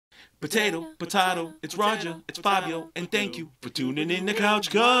Potato, potato, it's Roger, it's Fabio, and thank you for tuning in to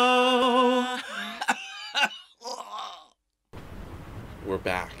Couch Go. We're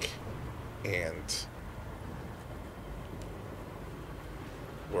back, and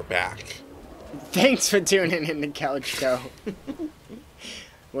we're back. Thanks for tuning in to Couch Go.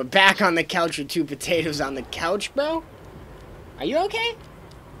 We're back on the couch with two potatoes on the couch, bro. Are you okay?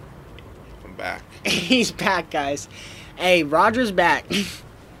 I'm back. He's back, guys. Hey, Roger's back.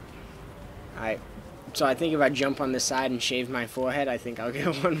 Alright, so I think if I jump on the side and shave my forehead, I think I'll get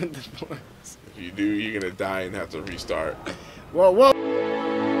one with the force. If you do, you're gonna die and have to restart. Whoa, whoa.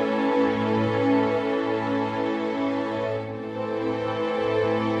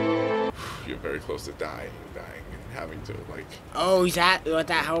 You're very close to dying and having to, like... Oh, is that what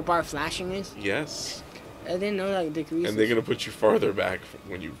that health bar flashing is? Yes. I didn't know that decreases. And they're gonna put you farther back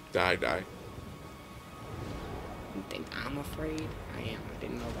when you die. You think I'm afraid? I am. I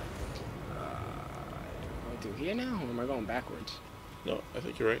didn't know that. Am I through here now, or am I going backwards? No, I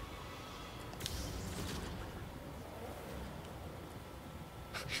think you're right.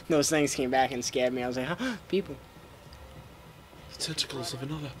 Those things came back and scared me. I was like, huh? People. The tentacles of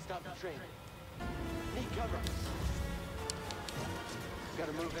another. Stop the train. Need cover.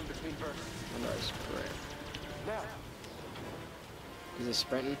 Gotta move in between bursts. How do I sprint? Now. Is it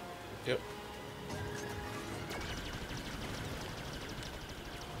sprinting? Yep.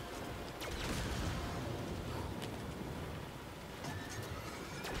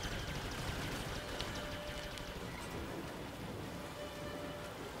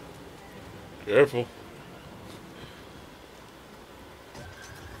 Careful.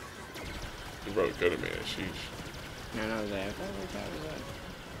 You broke good at me, sheesh. No, no, that. What was that?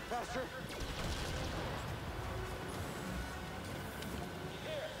 Faster.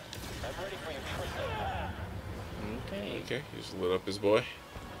 I'm ready for you. Okay. Okay, he just lit up his boy.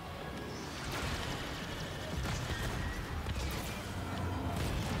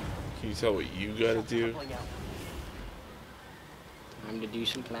 Can you tell what you gotta do? Time to do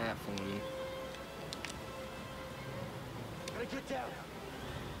some platforming. Gotta get down.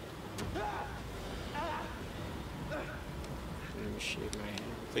 Let me shave my head.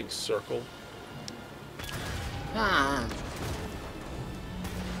 Think circle. Ah.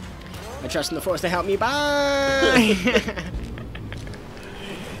 I trust in the force to help me. Bye.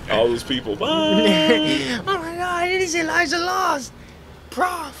 All those people. Bye. Oh my god, it is Eliza lost.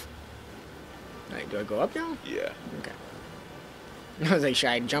 Prof. Alright, do I go up now? Yeah. Okay. I was like, should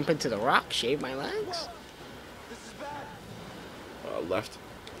I jump into the rock, shave my legs? This is bad. Left.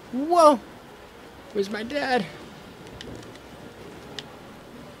 Whoa. Where's my dad?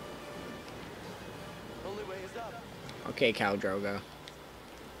 Only way is up. Okay, Cal Drogo.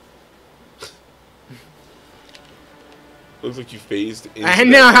 Looks like you phased into I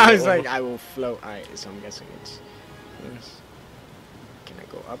know, that I was thing. like, I will float. Alright, so I'm guessing it's this. Can I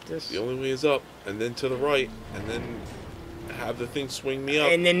go up this? The only way is up, and then to the right, and then have the thing swing me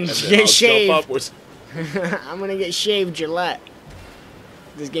up, And then I'll get shaved. jump upwards. I'm gonna get shaved Gillette.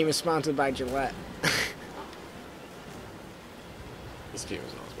 This game is sponsored by Gillette. This game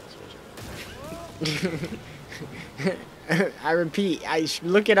is not sponsored. I repeat,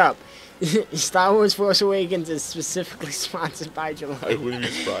 look it up. Star Wars Force Awakens is specifically sponsored by I Gillette. wouldn't be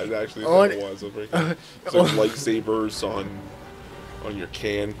surprised actually Oh, if it was. It's like lightsabers on your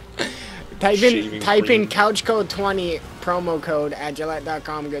can. Type Shaving in cream. couch code 20 promo code at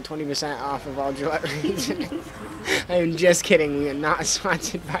Gillette.com and get 20% off of all Gillette razors. I'm just kidding. We are not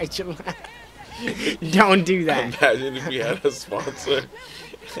sponsored by Gillette. Don't do that. Imagine if we had a sponsor,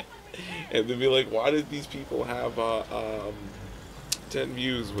 and they'd be like, "Why did these people have 10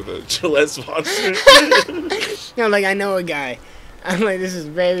 views with a Gillette sponsor?" No, like I know a guy. I'm like, this is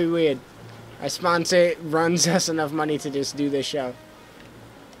very weird. Our sponsor runs us enough money to just do this show.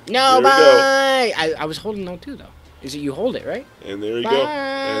 No, There we bye. I was holding no too though. Is it you hold it right? And there you Bye. go.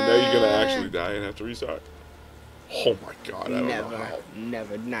 And now you're gonna actually die and have to restart. Oh my god, I don't know how.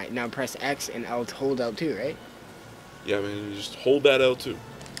 Never. Now press X and L to hold L2, right? Yeah, man, you just hold that L2.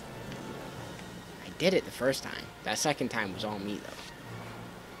 I did it the first time. That second time was all me though.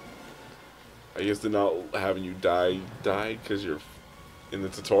 I guess they're not having you die because you're in the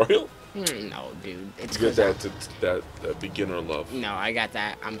tutorial. No, dude. It's You get 'cause that beginner love. No, I got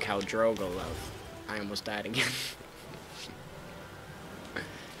that. I'm Cal Drogo love. I almost died again.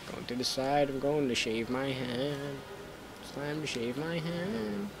 Going to the side. I'm going to shave my head. It's time to shave my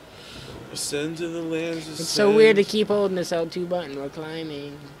head. Ascend to the lands of It's so weird to keep holding this L2 button while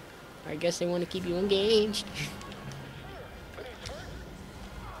climbing. I guess they want to keep you engaged.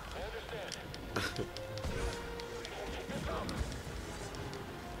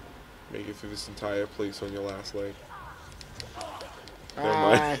 Make it through this entire place on your last leg. Never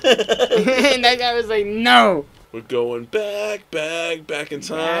Ah. mind. And that guy was like, no. We're going back in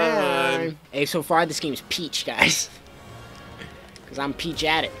time. Hey, so far this game's peach, guys. Because I'm peach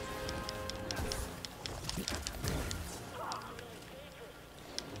at it.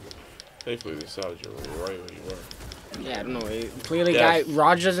 Thankfully, they saw you were right where you were. Yeah, I don't know. Clearly, Yeah.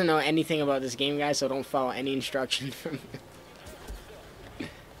 Roger doesn't know anything about this game, guys, so don't follow any instructions from him.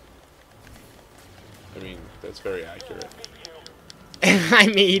 I mean, that's very accurate. I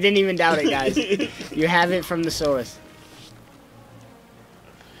mean, he didn't even doubt it, guys. You have it from the source.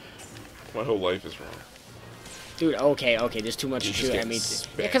 My whole life is wrong. Dude, okay, there's too much to You just shoot get at me.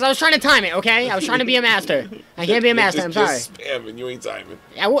 spammed. Because I was trying to time it, okay? I was trying to be a master. I can't be a master, I'm sorry. Just spam and you ain't timing.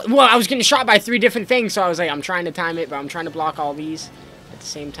 Yeah, well, I was getting shot by 3 different things, so I was like, I'm trying to time it, but I'm trying to block all these at the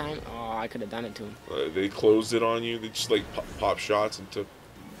same time. Oh, I could have done it to him. They closed it on you. They just like pop shots and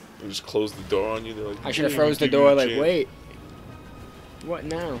just closed the door on you. They're like, I should have "Hey, froze the give you door a like, chance." wait. What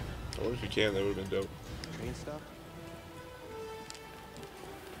now? I wonder if you can. That would have been dope. Green stuff?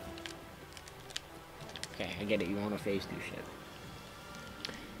 Okay, I get it. You want to phase through shit.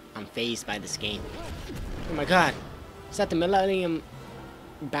 I'm phased by this game. Oh my god. Is that the Millennium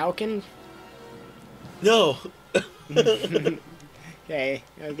Falcon? No. Okay.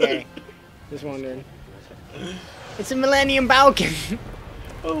 Just wondering. It's a Millennium Falcon.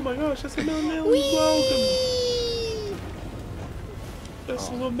 Oh my gosh, that's a Millennium Welcome. That's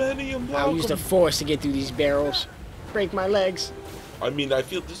a Millennium Welcome. I'll use the force to get through these barrels. Break my legs. I mean, I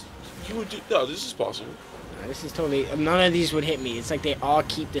feel this. You would do. No, this is possible. This is totally... None of these would hit me. It's like they all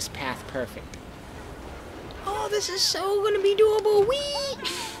keep this path perfect. Oh, this is so gonna be doable. Whee!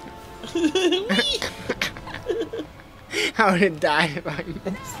 I would have died if I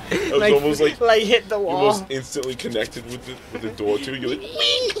missed. It was almost like hit the you wall. almost instantly connected with the door too. You're like,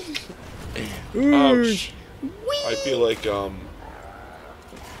 Oosh. ouch. I feel like I'm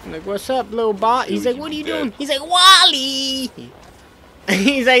like, what's up, little bot? He's Dude, like, what are you dead. doing? He's like, Wally!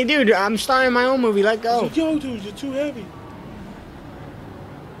 He's like, dude, I'm starting my own movie. Let go. Like, yo, dude, you're too heavy.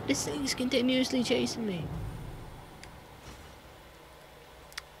 This thing's continuously chasing me.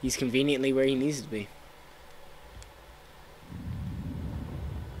 He's conveniently where he needs to be.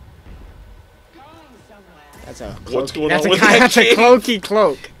 That's a cloak. What's going that's on a with kind, that that's a cape? cloaky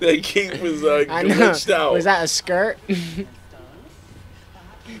cloak. That cape was I know. glitched out. Was that a skirt?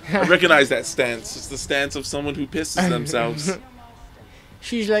 I recognize that stance. It's the stance of someone who pisses themselves.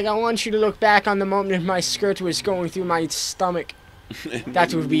 She's like, I want you to look back on the moment my skirt was going through my stomach.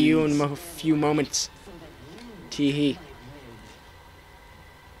 That would be you in a few moments. Tee-hee.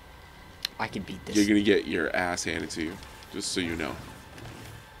 I could beat this. You're gonna get your ass handed to you, just so you know.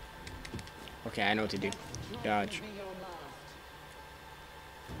 Okay, I know what to do. Dodge.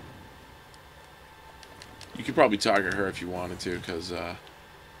 You could probably target her if you wanted to, because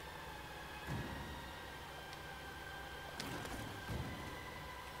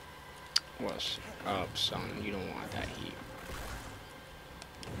What's up, son? You don't want that heat.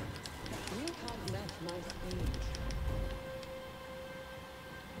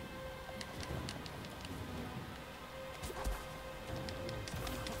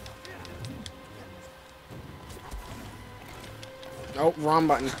 Oh, wrong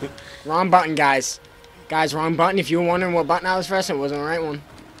button. Wrong button, guys. Guys, wrong button. If you were wondering what button I was pressing, it wasn't the right one.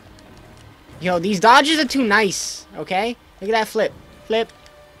 Yo, these dodges are too nice, okay? Look at that flip. Flip.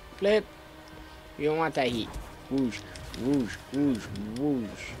 Flip. You don't want that heat. Whoosh. Whoosh. Whoosh. Whoosh.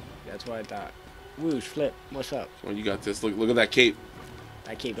 That's what I thought. Whoosh. Flip. What's up? well, you got this. Look at that cape.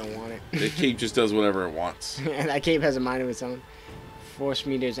 That cape don't want it. That cape just does whatever it wants. That cape has a mind of its own. Force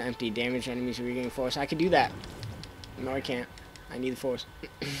meters empty. Damage enemies regain force. I could do that. No, I can't. I need the force.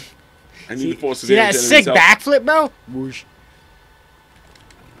 I need the force to See that damage sick enemies out. backflip, bro? Whoosh.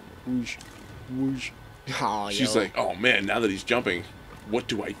 Whoosh. Whoosh. Oh, She's yo. like, oh man, now that he's jumping, what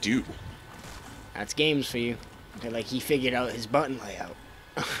do I do? That's games for you. They're like, he figured out his button layout.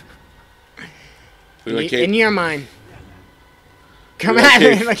 Look at that cape. In your mind. Come Look at at that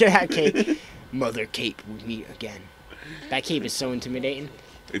me. cape. Look at that cape. Mother Cape, we meet again. That cape is so intimidating.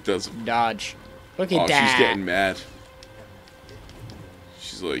 It does. Dodge. Look at Oh, that. she's getting mad.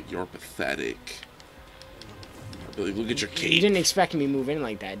 She's like, you're pathetic. I'd be like, look at your You cape. didn't expect me to move in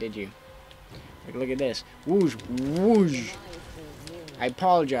like that, did you? Like, look at this. Whoosh, whoosh. I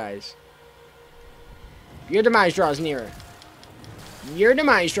apologize. Your demise draws nearer. Your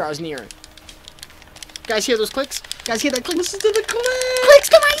demise draws nearer. Guys, hear those clicks? Guys, hear that click? Listen to the click! Clicks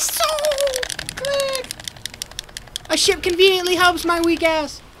to my soul! Click! A ship conveniently helps my weak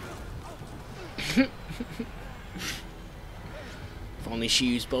ass. only she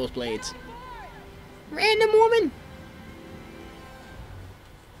used both blades. Random woman.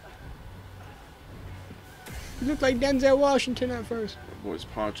 You look like Denzel Washington at first. My boy's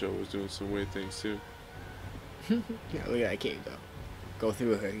Poncho was doing some weird things too. Yeah, look at that cape though. Go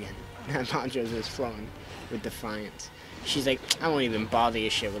through her again. That Poncho's just flowing with defiance. She's like, I won't even bother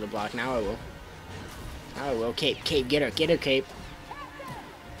your shit with a block. Now I will. Now I will. Cape, get her, cape.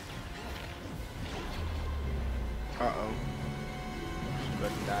 Uh-oh. She's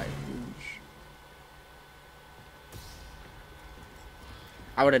about to die.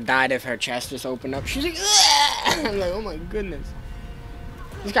 I would have died if her chest just opened up. She's like, ugh! I'm like, oh my goodness.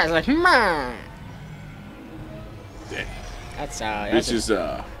 This guy's like, man. This is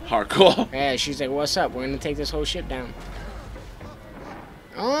hardcore. Yeah, she's like, what's up? We're gonna take this whole ship down.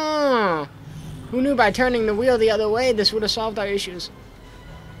 Oh, who knew by turning the wheel the other way this would have solved our issues?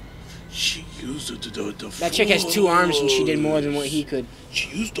 She used it to do the That chick has 2 arms and she did more than what he could. She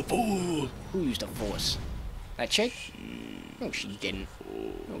used the force. Who used the force? That chick? No, she didn't.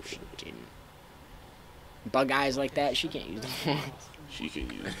 No, she didn't. Bug eyes like that, she can't use the force. She can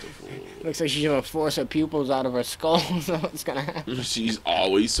use the force. Looks like she's gonna force her pupils out of her skull. So what's gonna happen? She's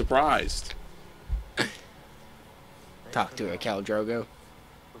always surprised. Talk to her, Khal Drogo.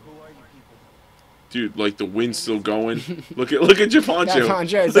 Dude, like the wind's still going. Look at your Poncho. That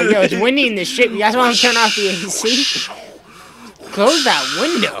Poncho, it's like, yo, it's windy in this ship. You guys want to turn off the AC? Close that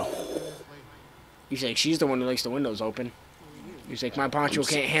window. He's like, she's the one who likes the windows open. He's like, my Poncho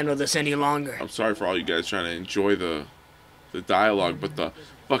can't handle this any longer. I'm sorry for all you guys trying to enjoy the dialogue, but the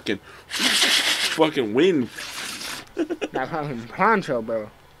fucking wind. That fucking Poncho,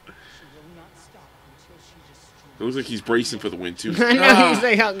 bro. It looks like he's bracing for the wind too. I know, he's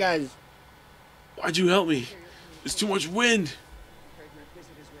like, help guys. Why'd you help me? There's too much wind.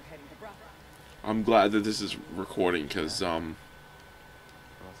 I'm glad that this is recording, because the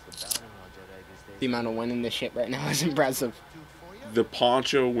amount of wind in this ship right now is impressive. the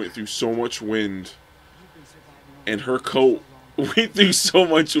Poncho went through so much wind, and her coat went through so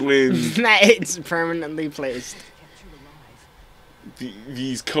much wind. That it's permanently placed.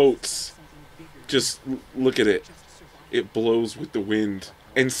 These coats, just look at it. It blows with the wind,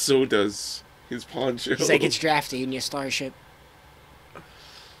 and so does his poncho. It's like it's drafty in your starship.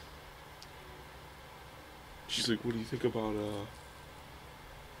 She's like, what do you think about,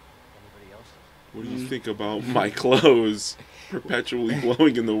 what do you think about my clothes perpetually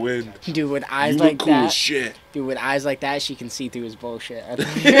blowing in the wind? Dude, with eyes You like look cool that. as shit. Dude, with eyes like that, she can see through his bullshit.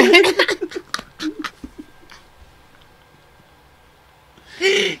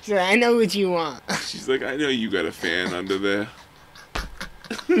 She's like, I know what you want. She's like, I know you got a fan under there.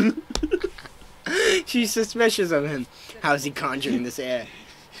 She's suspicious of him. How's he conjuring this air?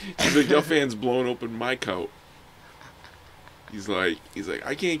 She's like, your fan's blowing open my coat. He's like,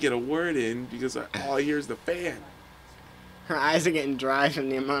 I can't get a word in because all I hear is the fan. Her eyes are getting dry from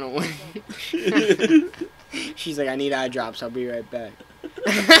the amount of wind. She's like, I need eye drops. I'll be right back.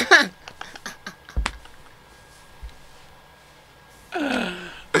 Oh,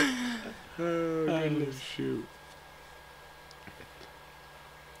 goodness. Shoot.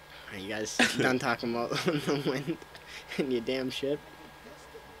 Are you guys done talking about the wind and your damn ship?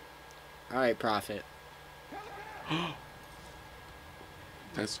 Alright, Prophet.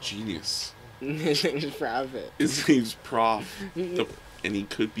 That's genius. His name's Prophet. His name's Prof. And he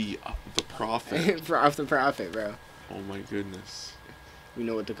could be the Prophet. Prof the Prophet, bro. Oh my goodness. We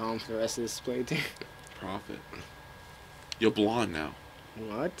know what to call him for the rest of this playthrough. Prophet. You're blonde now.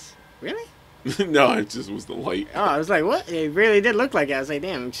 What? Really? No, it just was the light. Oh, I was like, what? It really did look like it. I was like,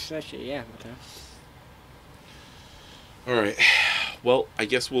 damn, actually, yeah. Alright. Well, I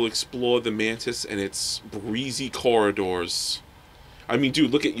guess we'll explore the Mantis and its breezy corridors. I mean,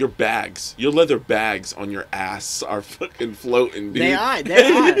 dude, look at your bags. Your leather bags on your ass are fucking floating, dude. They are.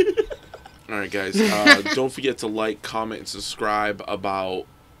 Alright, guys. Don't forget to like, comment, and subscribe about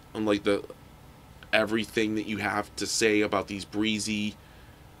everything that you have to say about these breezy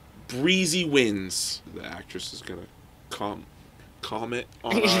wins. The actress is gonna comment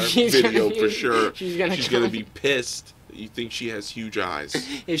on our video for sure. She's gonna be pissed. You think she has huge eyes?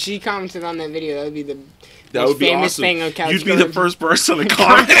 If she commented on that video, that would be the That most would be famous awesome. thing on Couch You'd be the first person to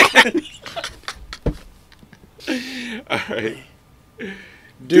comment. All right.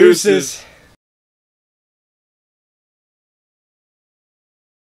 Deuces.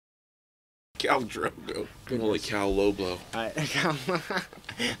 Khal Drogo. More like Khal Low Blow. Alright.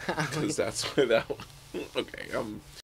 Because that's what that. Okay.